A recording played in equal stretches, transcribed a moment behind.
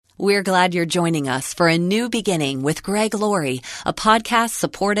We're glad you're joining us for A New Beginning with Greg Laurie, a podcast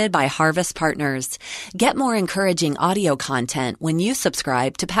supported by Harvest Partners. Get more encouraging audio content when you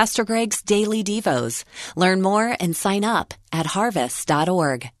subscribe to Pastor Greg's Daily Devos. Learn more and sign up at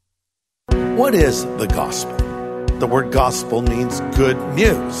harvest.org. What is the gospel? The word gospel means good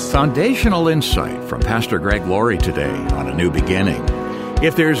news. Foundational insight from Pastor Greg Laurie today on A New Beginning.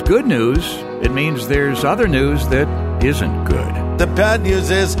 If there's good news, it means there's other news that isn't good. The bad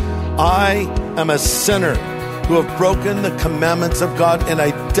news is I am a sinner who have broken the commandments of God, and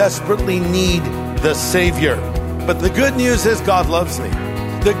I desperately need the Savior. But the good news is God loves me.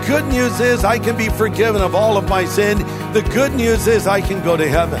 The good news is I can be forgiven of all of my sin. The good news is I can go to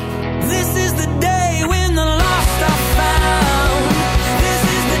heaven. This is the day when the lost are found. This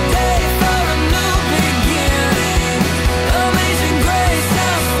is the day for a new beginning. Amazing grace,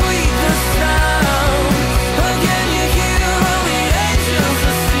 how sweet the sound. Again you hear all the angels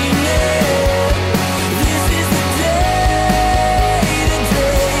are singing. This is the day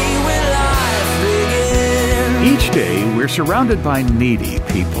when life begins. Each day, we're surrounded by needy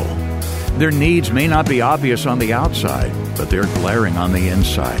people. Their needs may not be obvious on the outside, but they're glaring on the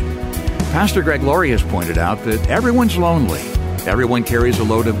inside. Pastor Greg Laurie has pointed out that everyone's lonely, everyone carries a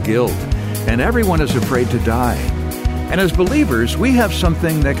load of guilt, and everyone is afraid to die. And as believers, we have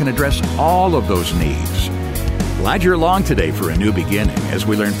something that can address all of those needs. Glad you're along today for A New Beginning as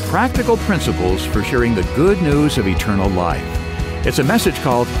we learn practical principles for sharing the good news of eternal life. It's a message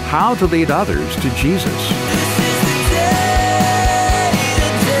called How to Lead Others to Jesus.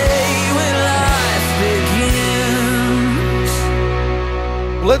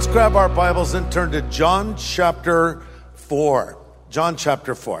 Let's grab our Bibles and turn to John chapter 4. John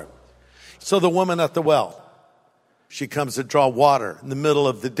chapter 4. So the woman at the well, she comes to draw water in the middle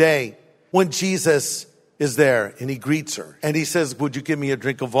of the day when Jesus is there and he greets her. And he says, would you give me a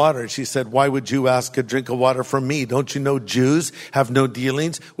drink of water? And she said, why would you ask a drink of water from me? Don't you know Jews have no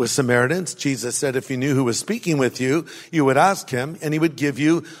dealings with Samaritans? Jesus said, if you knew who was speaking with you, you would ask him and he would give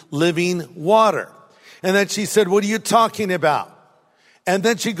you living water. And then she said, what are you talking about? And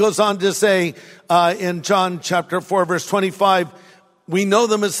then she goes on to say in John chapter 4, verse 25, we know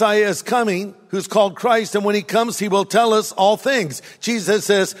the Messiah is coming, who's called Christ, and when he comes, he will tell us all things. Jesus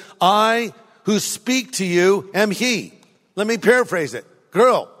says, I who speak to you am he. Let me paraphrase it.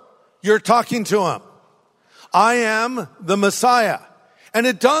 Girl, you're talking to him. I am the Messiah. And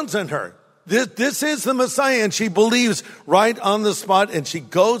it dawns on her. This is the Messiah, and she believes right on the spot, and she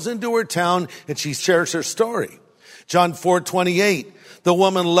goes into her town, and she shares her story. John 4:28. The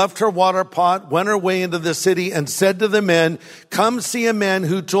woman left her water pot, went her way into the city, and said to the men, come see a man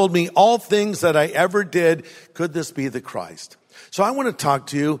who told me all things that I ever did. Could this be the Christ? So I want to talk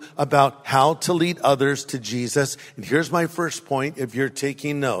to you about how to lead others to Jesus. And here's my first point if you're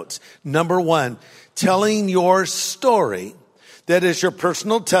taking notes. Number one, telling your story, that is your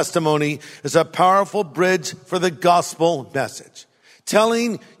personal testimony, is a powerful bridge for the gospel message.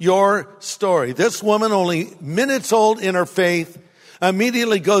 Telling your story. This woman, only minutes old in her faith,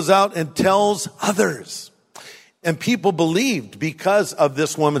 immediately goes out and tells others. And people believed because of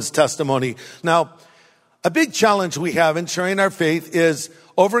this woman's testimony. Now, a big challenge we have in sharing our faith is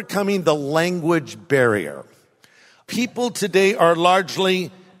overcoming the language barrier. People today are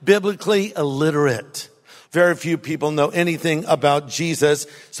largely biblically illiterate. Very few people know anything about Jesus,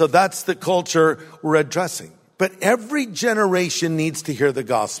 so that's the culture we're addressing. But every generation needs to hear the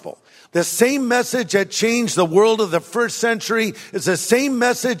gospel. The same message that changed the world of the first century is the same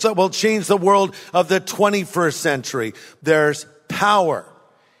message that will change the world of the 21st century. There's power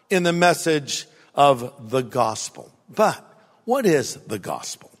in the message of the gospel. But what is the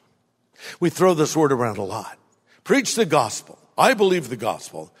gospel? We throw this word around a lot. Preach the gospel. I believe the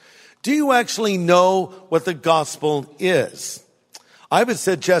gospel. Do you actually know what the gospel is? I would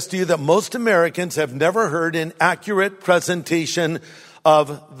suggest to you that most Americans have never heard an accurate presentation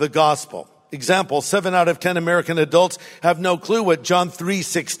of the gospel. Example, 7 out of 10 American adults have no clue what John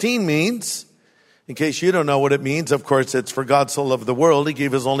 3:16 means. In case you don't know what it means, of course, it's for God so loved the world, he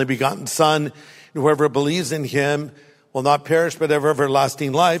gave his only begotten son, and whoever believes in him will not perish but have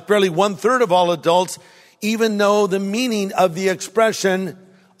everlasting life. Barely 1/3 of all adults even know the meaning of the expression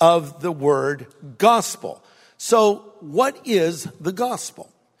of the word gospel. So what is the gospel?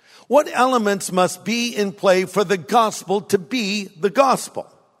 What elements must be in play for the gospel to be the gospel?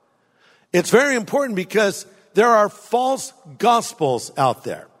 It's very important because there are false gospels out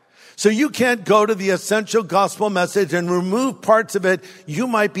there. So you can't go to the essential gospel message and remove parts of it you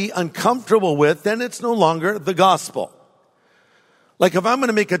might be uncomfortable with, then it's no longer the gospel. Like if I'm going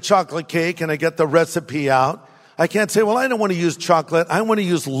to make a chocolate cake and I get the recipe out, I can't say, well, I don't want to use chocolate. I want to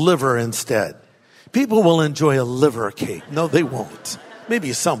use liver instead. People will enjoy a liver cake. No, they won't.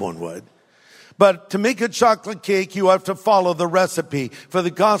 Maybe someone would. But to make a chocolate cake, you have to follow the recipe. For the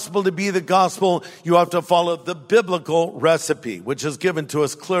gospel to be the gospel, you have to follow the biblical recipe, which is given to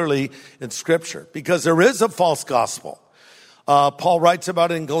us clearly in Scripture. Because there is a false gospel. Paul writes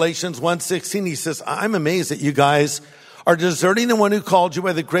about it in Galatians 1:16. He says, I'm amazed that you guys are deserting the one who called you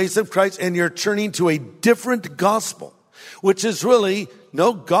by the grace of Christ, and you're turning to a different gospel, which is really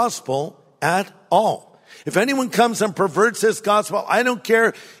no gospel at all. If anyone comes and perverts this gospel, I don't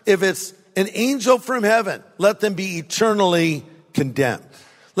care if it's an angel from heaven, let them be eternally condemned.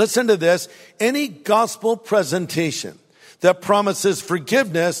 Listen to this. Any gospel presentation that promises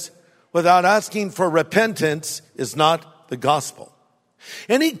forgiveness without asking for repentance is not the gospel.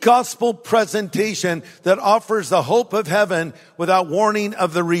 Any gospel presentation that offers the hope of heaven without warning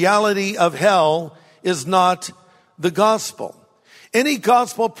of the reality of hell is not the gospel. Any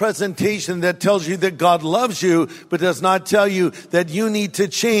gospel presentation that tells you that God loves you but does not tell you that you need to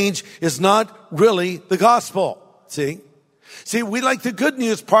change is not really the gospel. See, we like the good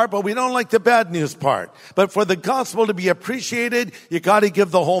news part, but we don't like the bad news part. But for the gospel to be appreciated, you got to give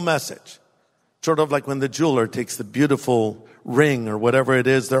the whole message. Sort of like when the jeweler takes the beautiful ring or whatever it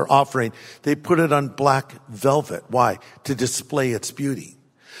is they're offering, they put it on black velvet. Why? To display its beauty.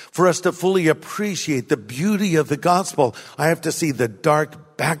 For us to fully appreciate the beauty of the gospel, I have to see the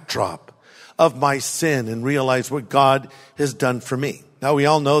dark backdrop of my sin and realize what God has done for me. Now, we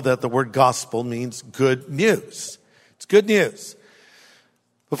all know that the word gospel means good news. It's good news.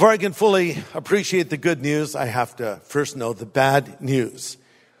 Before I can fully appreciate the good news, I have to first know the bad news.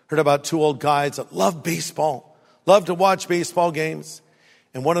 Heard about two old guys that love baseball, love to watch baseball games.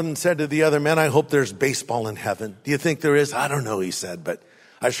 And one of them said to the other, man, I hope there's baseball in heaven. Do you think there is? I don't know, he said, but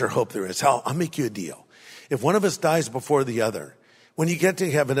I sure hope there is. Hell, I'll make you a deal. If one of us dies before the other, when you get to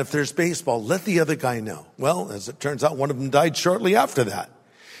heaven, if there's baseball, let the other guy know. Well, as it turns out, one of them died shortly after that.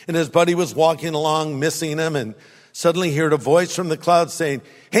 And his buddy was walking along, missing him, and suddenly he heard a voice from the clouds saying,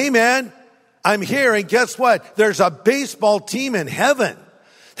 hey man, I'm here, and guess what? There's a baseball team in heaven.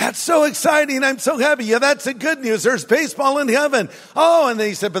 That's so exciting. I'm so happy. Yeah, that's the good news. There's baseball in heaven. Oh, and then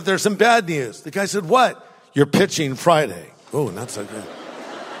he said, but there's some bad news. The guy said, what? You're pitching Friday. Oh, not so good.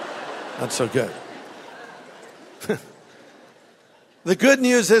 Not so good. The good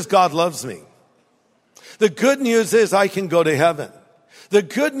news is God loves me. The good news is I can go to heaven. The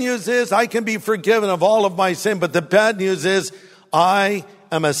good news is I can be forgiven of all of my sin. But the bad news is I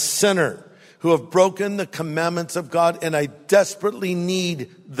am a sinner who have broken the commandments of God, and I desperately need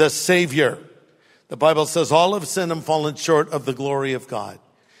the Savior. The Bible says all have sinned and fallen short of the glory of God.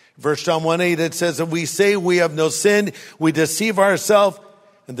 1 John 1:8, it says, if we say we have no sin, we deceive ourselves,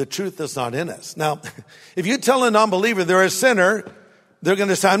 and the truth is not in us. Now, if you tell a non-believer they're a sinner, they're going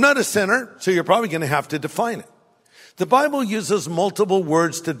to say, I'm not a sinner, so you're probably going to have to define it. The Bible uses multiple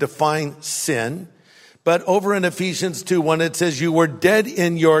words to define sin, but over in Ephesians 2:1, it says, you were dead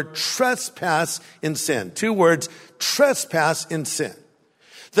in your trespass in sin. 2 words, trespass in sin.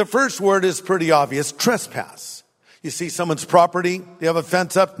 The first word is pretty obvious, trespass. You see someone's property, they have a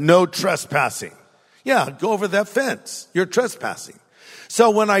fence up, no trespassing. Yeah, go over that fence. You're trespassing. So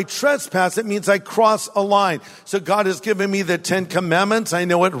when I trespass, it means I cross a line. So God has given me the 10 commandments. I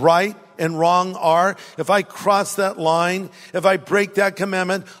know what right and wrong are. If I cross that line, if I break that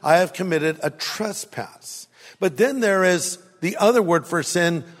commandment, I have committed a trespass. But then there is the other word for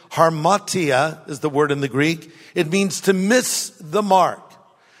sin, harmatia is the word in the Greek. It means to miss the mark.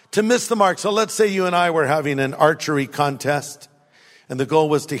 To miss the mark. So let's say you and I were having an archery contest, and the goal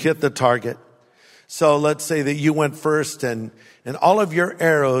was to hit the target. So let's say that you went first and all of your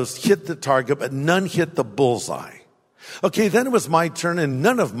arrows hit the target, but none hit the bullseye. Okay, then it was my turn, and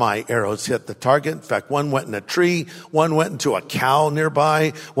none of my arrows hit the target. In fact, one went in a tree, one went into a cow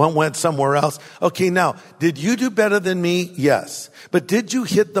nearby, one went somewhere else. Okay, now, did you do better than me? Yes. But did you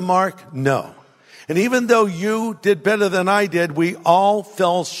hit the mark? No. And even though you did better than I did, we all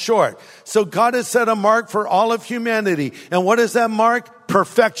fell short. So God has set a mark for all of humanity. And what is that mark?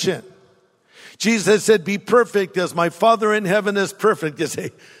 Perfection. Jesus said, be perfect as my Father in heaven is perfect. You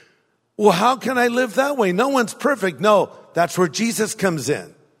say, well, how can I live that way? No one's perfect. No, that's where Jesus comes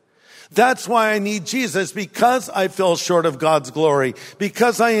in. That's why I need Jesus, because I fell short of God's glory,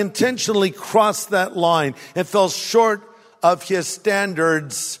 because I intentionally crossed that line and fell short of his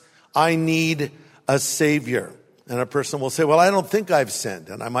standards. I need a Savior. And a person will say, well, I don't think I've sinned.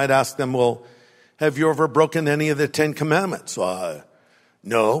 And I might ask them, well, have you ever broken any of the 10 commandments?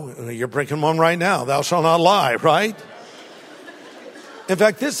 No, you're breaking one right now. Thou shalt not lie, right? In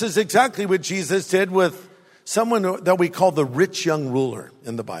fact, this is exactly what Jesus did with someone that we call the rich young ruler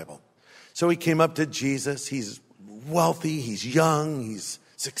in the Bible. So he came up to Jesus. He's wealthy. He's young. He's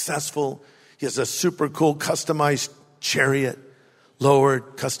successful. He has a super cool customized chariot,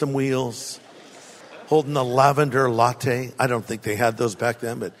 lowered, custom wheels, holding a lavender latte. I don't think they had those back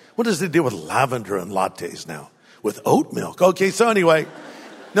then, but what does it do with lavender and lattes now? With oat milk. Okay, so anyway,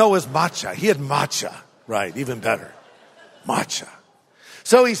 no, it was matcha. He had matcha. Right, even better. Matcha.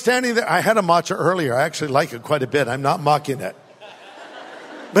 So he's standing there. I had a matcha earlier. I actually like it quite a bit. I'm not mocking it.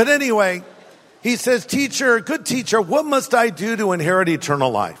 But anyway, he says, teacher, good teacher, what must I do to inherit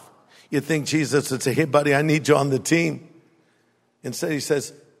eternal life? You'd think Jesus would say, hey, buddy, I need you on the team. Instead, he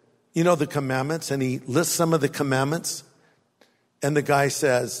says, you know the commandments? And he lists some of the commandments. And the guy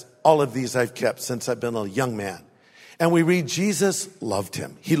says, all of these I've kept since I've been a young man. And we read Jesus loved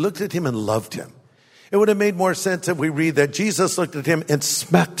him. He looked at him and loved him. It would have made more sense if we read that Jesus looked at him and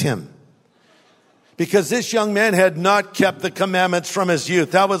smacked him. Because this young man had not kept the commandments from his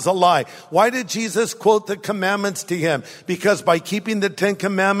youth. That was a lie. Why did Jesus quote the commandments to him? Because by keeping the 10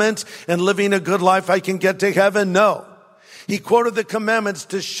 commandments and living a good life, I can get to heaven? No. He quoted the commandments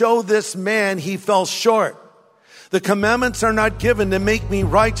to show this man he fell short. The commandments are not given to make me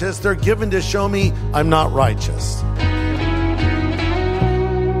righteous. They're given to show me I'm not righteous.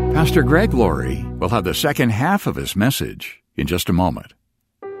 Pastor Greg Laurie will have the second half of his message in just a moment.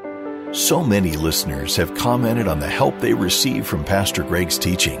 So many listeners have commented on the help they receive from Pastor Greg's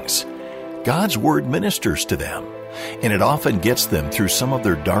teachings. God's Word ministers to them, and it often gets them through some of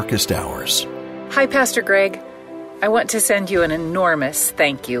their darkest hours. Hi, Pastor Greg. I want to send you an enormous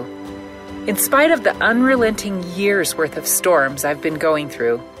thank you. In spite of the unrelenting years' worth of storms I've been going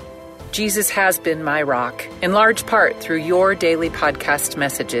through, Jesus has been my rock, in large part through your daily podcast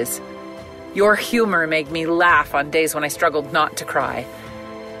messages. Your humor made me laugh on days when I struggled not to cry.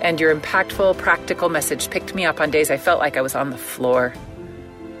 And your impactful, practical message picked me up on days I felt like I was on the floor.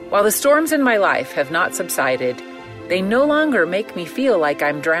 While the storms in my life have not subsided, they no longer make me feel like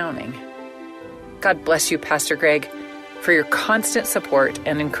I'm drowning. God bless you, Pastor Greg, for your constant support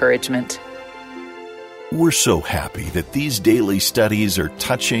and encouragement. We're so happy that these daily studies are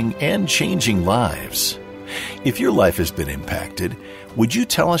touching and changing lives. If your life has been impacted, would you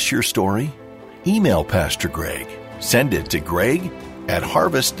tell us your story? Email Pastor Greg. Send it to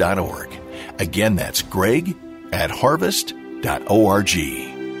greg@harvest.org. Again, that's greg@harvest.org.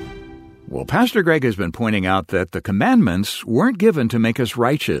 Well, Pastor Greg has been pointing out that the commandments weren't given to make us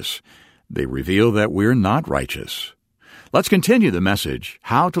righteous. They reveal that we're not righteous. Let's continue the message,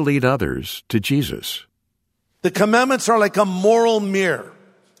 How to Lead Others to Jesus. The commandments are like a moral mirror.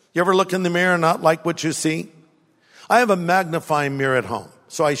 You ever look in the mirror and not like what you see? I have a magnifying mirror at home.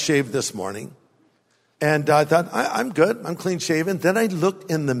 So I shaved this morning. And I thought, I'm good. I'm clean shaven. Then I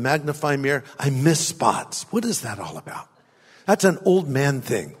looked in the magnifying mirror. I missed spots. What is that all about? That's an old man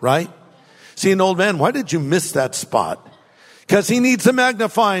thing, right? See, an old man, why did you miss that spot? Because he needs a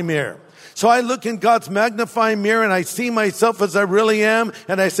magnifying mirror. So I look in God's magnifying mirror and I see myself as I really am.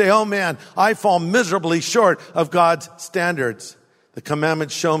 And I say, oh man, I fall miserably short of God's standards. The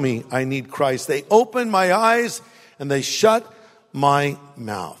commandments show me I need Christ. They open my eyes and they shut my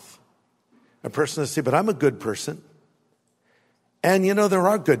mouth. A person will say, but I'm a good person. And you know, there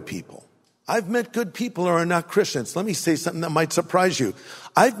are good people. I've met good people who are not Christians. Let me say something that might surprise you.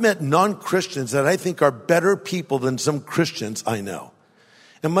 I've met non-Christians that I think are better people than some Christians I know.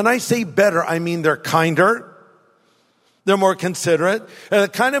 And when I say better, I mean they're kinder, they're more considerate, and the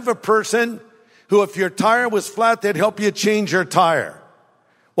kind of a person who, if your tire was flat, they'd help you change your tire.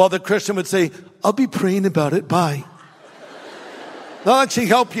 While the Christian would say, I'll be praying about it, bye. They'll actually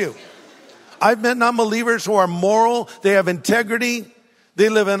help you. I've met non-believers who are moral, they have integrity, they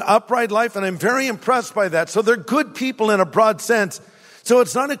live an upright life, and I'm very impressed by that. So they're good people in a broad sense. So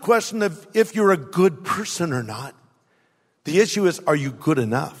it's not a question of if you're a good person or not. The issue is, are you good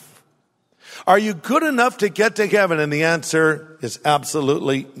enough? Are you good enough to get to heaven? And the answer is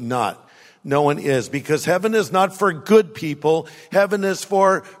absolutely not. No one is, because heaven is not for good people. Heaven is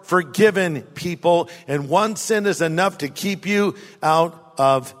for forgiven people. And one sin is enough to keep you out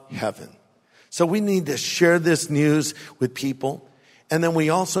of heaven. So we need to share this news with people. And then we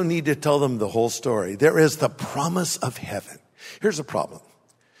also need to tell them the whole story. There is the promise of heaven. Here's a problem.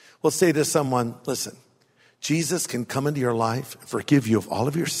 We'll say to someone, listen, Jesus can come into your life, forgive you of all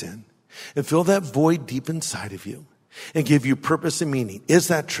of your sin, and fill that void deep inside of you, and give you purpose and meaning. Is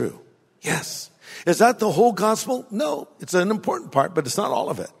that true? Yes. Is that the whole gospel? No. It's an important part, but it's not all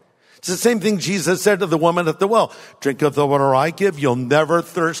of it. It's the same thing Jesus said to the woman at the well. Drink of the water I give, you'll never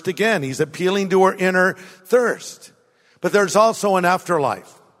thirst again. He's appealing to her inner thirst. But there's also an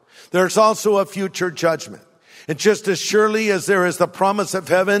afterlife. There's also a future judgment. And just as surely as there is the promise of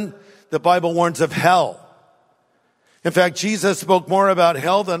heaven, the Bible warns of hell. In fact, Jesus spoke more about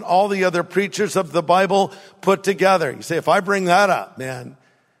hell than all the other preachers of the Bible put together. You say, if I bring that up, man,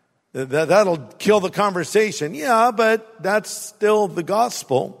 that'll kill the conversation. Yeah, but that's still the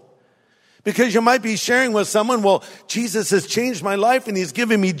gospel. Because you might be sharing with someone, well, Jesus has changed my life and he's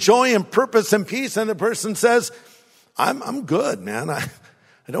given me joy and purpose and peace. And the person says, I'm good, man. I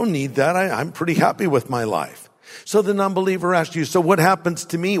don't need that. I'm pretty happy with my life. So the non-believer asks you, so what happens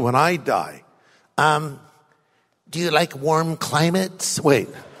to me when I die? Do you like warm climates? Wait,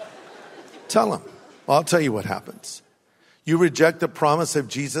 tell him. Well, I'll tell you what happens. You reject the promise of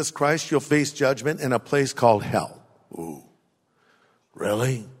Jesus Christ, you'll face judgment in a place called hell. Ooh,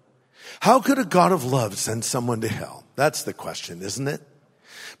 really? How could a God of love send someone to hell? That's the question, isn't it?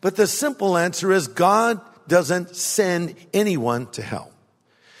 But the simple answer is God doesn't send anyone to hell.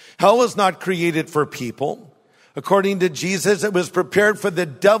 Hell was not created for people. According to Jesus, it was prepared for the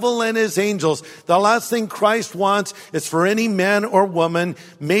devil and his angels. The last thing Christ wants is for any man or woman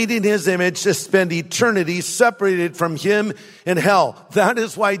made in his image to spend eternity separated from him in hell. That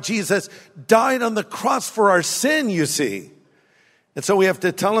is why Jesus died on the cross for our sin, you see. And so we have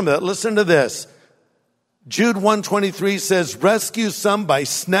to tell him that. Listen to this. Jude 1:23 says, rescue some by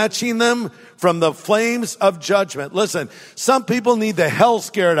snatching them from the flames of judgment. Listen, some people need the hell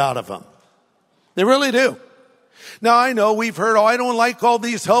scared out of them. They really do. Now, I know we've heard, I don't like all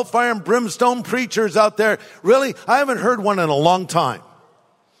these hellfire and brimstone preachers out there. Really, I haven't heard one in a long time.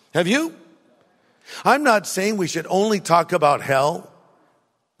 Have you? I'm not saying we should only talk about hell.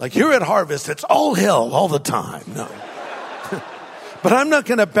 Like here at Harvest, it's all hell all the time. No. But I'm not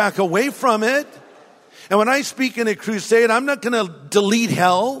going to back away from it. And when I speak in a crusade, I'm not going to delete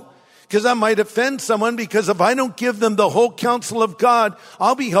hell because I might offend someone, because if I don't give them the whole counsel of God,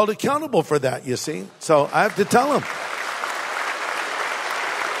 I'll be held accountable for that, you see. So I have to tell them.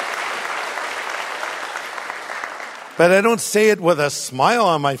 But I don't say it with a smile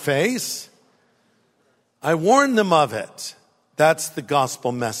on my face. I warn them of it. That's the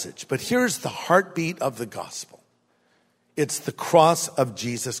gospel message. But here's the heartbeat of the gospel. It's the cross of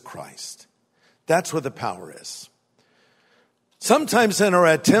Jesus Christ. That's where the power is. Sometimes in our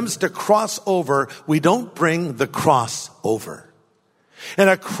attempts to cross over, we don't bring the cross over. And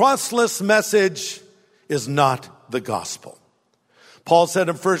a crossless message is not the gospel. Paul said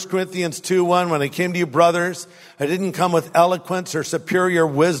in 1 Corinthians 2:1, when I came to you, brothers, I didn't come with eloquence or superior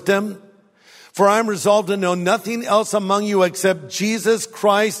wisdom, for I am resolved to know nothing else among you except Jesus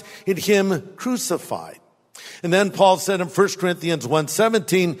Christ and him crucified. And then Paul said in 1 Corinthians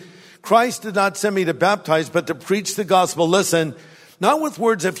 1:17, Christ did not send me to baptize, but to preach the gospel. Listen, not with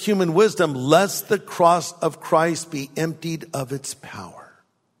words of human wisdom, lest the cross of Christ be emptied of its power.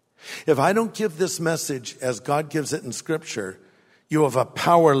 If I don't give this message as God gives it in Scripture, you have a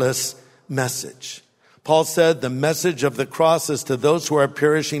powerless message. Paul said the message of the cross is to those who are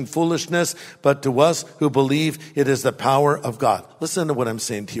perishing foolishness, but to us who believe it is the power of God. Listen to what I'm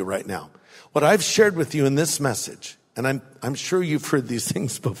saying to you right now. What I've shared with you in this message, and I'm sure you've heard these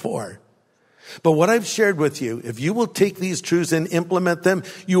things before, but what I've shared with you, if you will take these truths and implement them,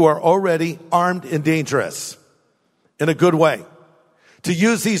 you are already armed and dangerous in a good way. To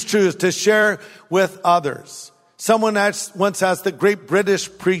use these truths to share with others. Someone once asked the great British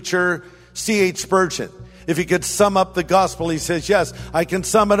preacher C.H. Spurgeon if he could sum up the gospel. He says, yes, I can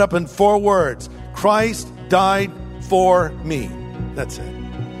sum it up in 4 words. Christ died for me. That's it.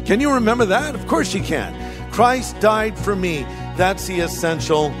 Can you remember that? Of course you can. Christ died for me. That's the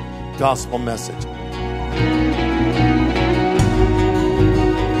essential gospel message.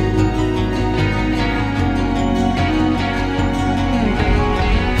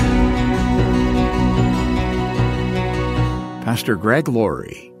 Pastor Greg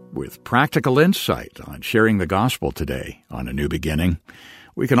Laurie with practical insight on sharing the gospel today on A New Beginning.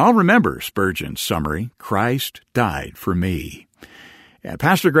 We can all remember Spurgeon's summary, Christ died for me. And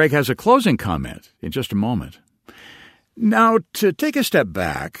Pastor Greg has a closing comment in just a moment. Now, to take a step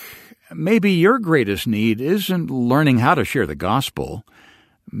back, maybe your greatest need isn't learning how to share the gospel.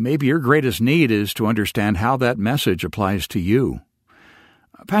 Maybe your greatest need is to understand how that message applies to you.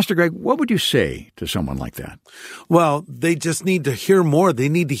 Pastor Greg, what would you say to someone like that? Well, they just need to hear more. They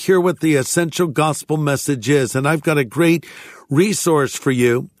need to hear what the essential gospel message is. And I've got a great resource for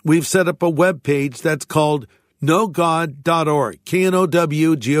you. We've set up a web page that's called knowgod.org,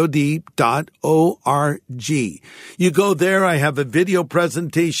 knowgod.org. You go there, I have a video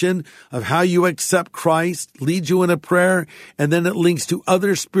presentation of how you accept Christ, lead you in a prayer, and then it links to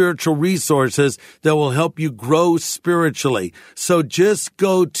other spiritual resources that will help you grow spiritually. So just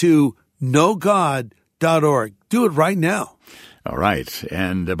go to knowgod.org. heavenslight.org. Do it right now. All right.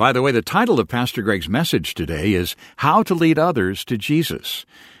 And by the way, the title of Pastor Greg's message today is How to Lead Others to Jesus.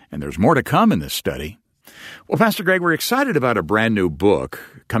 And there's more to come in this study. Well, Pastor Greg, we're excited about a brand new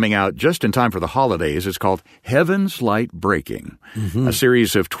book coming out just in time for the holidays. It's called Heaven's Light Breaking, a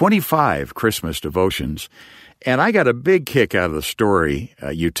series of 25 Christmas devotions. And I got a big kick out of the story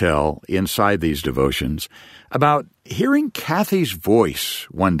you tell inside these devotions about hearing Kathy's voice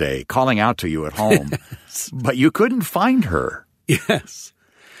one day calling out to you at home, but you couldn't find her. Yes.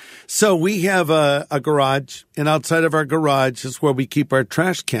 So we have a garage, and outside of our garage is where we keep our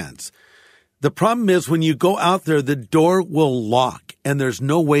trash cans. The problem is when you go out there, the door will lock, and there's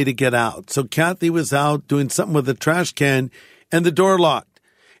no way to get out. So Kathy was out doing something with the trash can, and the door locked.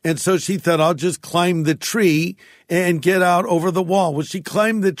 And so she thought, I'll just climb the tree and get out over the wall. Well, she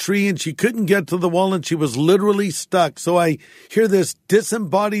climbed the tree and she couldn't get to the wall and she was literally stuck. So I hear this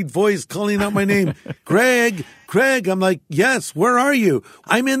disembodied voice calling out my name, Greg, Greg. I'm like, yes, where are you?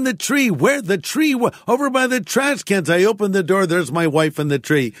 I'm in the tree. Where? The tree? Over by the trash cans. I opened the door. There's my wife in the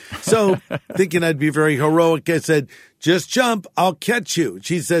tree. So thinking I'd be very heroic, I said, just jump. I'll catch you.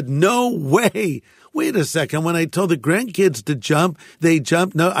 She said, no way. Wait a second. When I told the grandkids to jump, they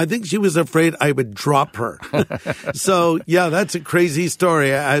jumped. No, I think she was afraid I would drop her. So, yeah, that's a crazy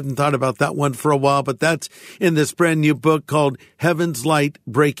story. I hadn't thought about that one for a while, but that's in this brand new book called Heaven's Light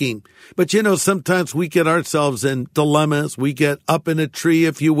Breaking. But, you know, sometimes we get ourselves in dilemmas. We get up in a tree,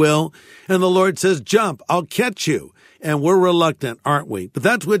 if you will, and the Lord says, jump, I'll catch you. And we're reluctant, aren't we? But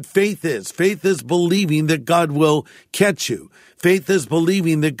that's what faith is. Faith is believing that God will catch you. Faith is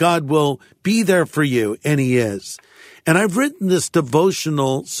believing that God will be there for you, and He is. And I've written this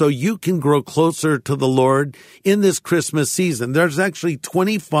devotional so you can grow closer to the Lord in this Christmas season. There's actually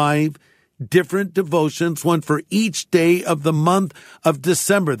 25 different devotions, one for each day of the month of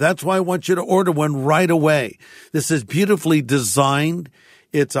December. That's why I want you to order one right away. This is beautifully designed.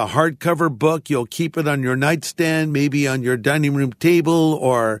 It's a hardcover book. You'll keep it on your nightstand, maybe on your dining room table,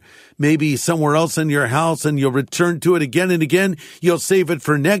 or maybe somewhere else in your house, and you'll return to it again and again. You'll save it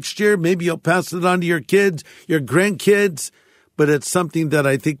for next year. Maybe you'll pass it on to your kids, your grandkids, but it's something that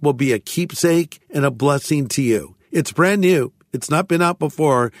I think will be a keepsake and a blessing to you. It's brand new. It's not been out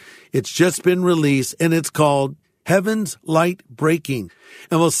before. It's just been released, and it's called Heaven's Light Breaking.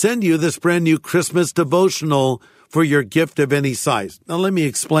 And we'll send you this brand new Christmas devotional for your gift of any size. Now, let me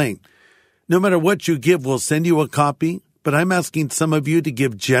explain. No matter what you give, we'll send you a copy, but I'm asking some of you to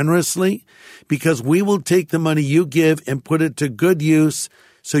give generously because we will take the money you give and put it to good use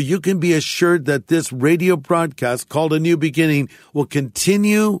so you can be assured that this radio broadcast called A New Beginning will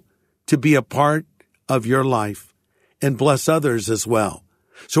continue to be a part of your life and bless others as well.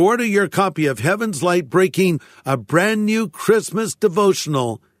 So order your copy of Heaven's Light Breaking, a brand new Christmas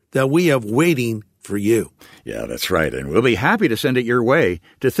devotional that we have waiting for you. Yeah, that's right. And we'll be happy to send it your way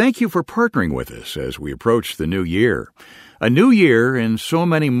to thank you for partnering with us as we approach the new year. A new year and so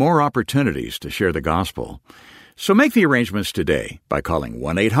many more opportunities to share the gospel. So make the arrangements today by calling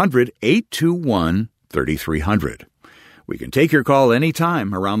 1-800-821-3300. We can take your call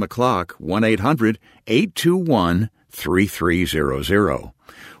anytime around the clock, 1-800-821-3300.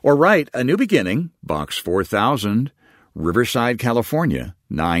 Or write A New Beginning, Box 4000, Riverside, California,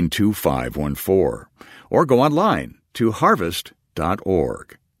 92514. Or go online to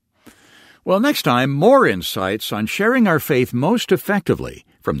harvest.org. Well, next time, more insights on sharing our faith most effectively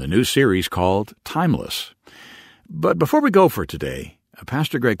from the new series called Timeless. But before we go for today,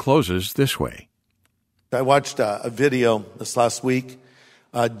 Pastor Greg closes this way. I watched a video this last week.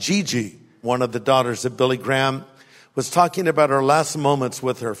 Gigi, one of the daughters of Billy Graham, was talking about her last moments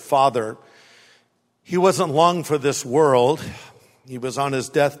with her father. He wasn't long for this world. He was on his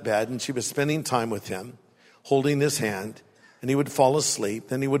deathbed, and she was spending time with him, holding his hand, and he would fall asleep.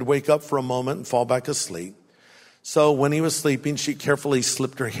 Then he would wake up for a moment and fall back asleep. So when he was sleeping, she carefully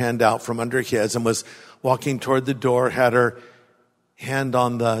slipped her hand out from under his and was walking toward the door, had her hand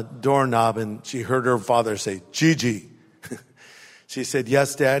on the doorknob, and she heard her father say, Gigi. She said,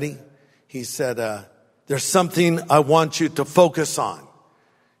 yes, Daddy. He said, there's something I want you to focus on.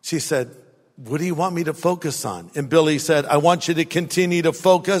 She said, what do you want me to focus on? And Billy said, I want you to continue to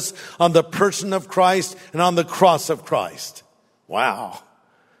focus on the person of Christ and on the cross of Christ. Wow.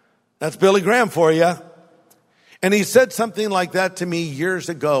 That's Billy Graham for you. And he said something like that to me years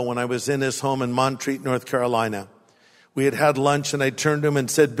ago when I was in his home in Montreat, North Carolina. We had had lunch, and I turned to him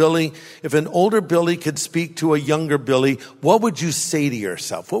and said, Billy, if an older Billy could speak to a younger Billy, what would you say to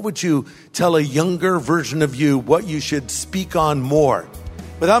yourself? What would you tell a younger version of you what you should speak on more?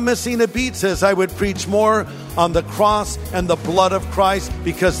 Without missing a beat, says, I would preach more on the cross and the blood of Christ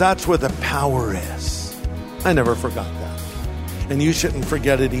because that's where the power is. I never forgot that. And you shouldn't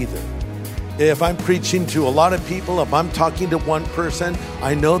forget it either. If I'm preaching to a lot of people, if I'm talking to one person,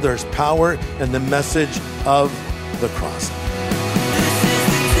 I know there's power in the message of the cross.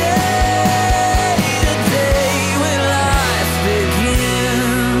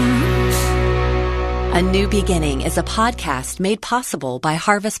 A New Beginning is a podcast made possible by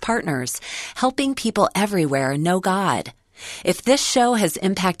Harvest Partners, helping people everywhere know God. If this show has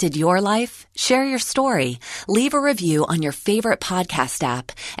impacted your life, share your story, leave a review on your favorite podcast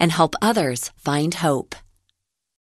app, and help others find hope.